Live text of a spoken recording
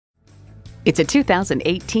It's a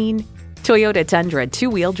 2018 Toyota Tundra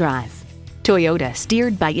two-wheel drive. Toyota,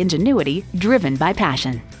 steered by ingenuity, driven by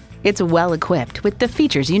passion. It's well equipped with the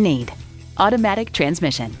features you need: automatic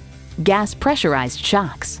transmission, gas pressurized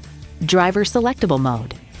shocks, driver selectable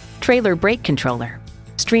mode, trailer brake controller,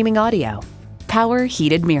 streaming audio, power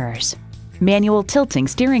heated mirrors, manual tilting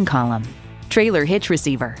steering column, trailer hitch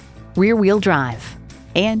receiver, rear-wheel drive,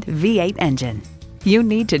 and V8 engine. You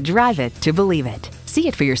need to drive it to believe it. See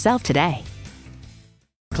it for yourself today.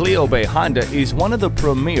 Cleo Bay Honda is one of the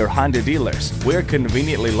premier Honda dealers. We're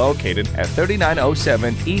conveniently located at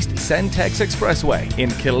 3907 East Centex Expressway in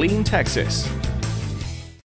Killeen, Texas.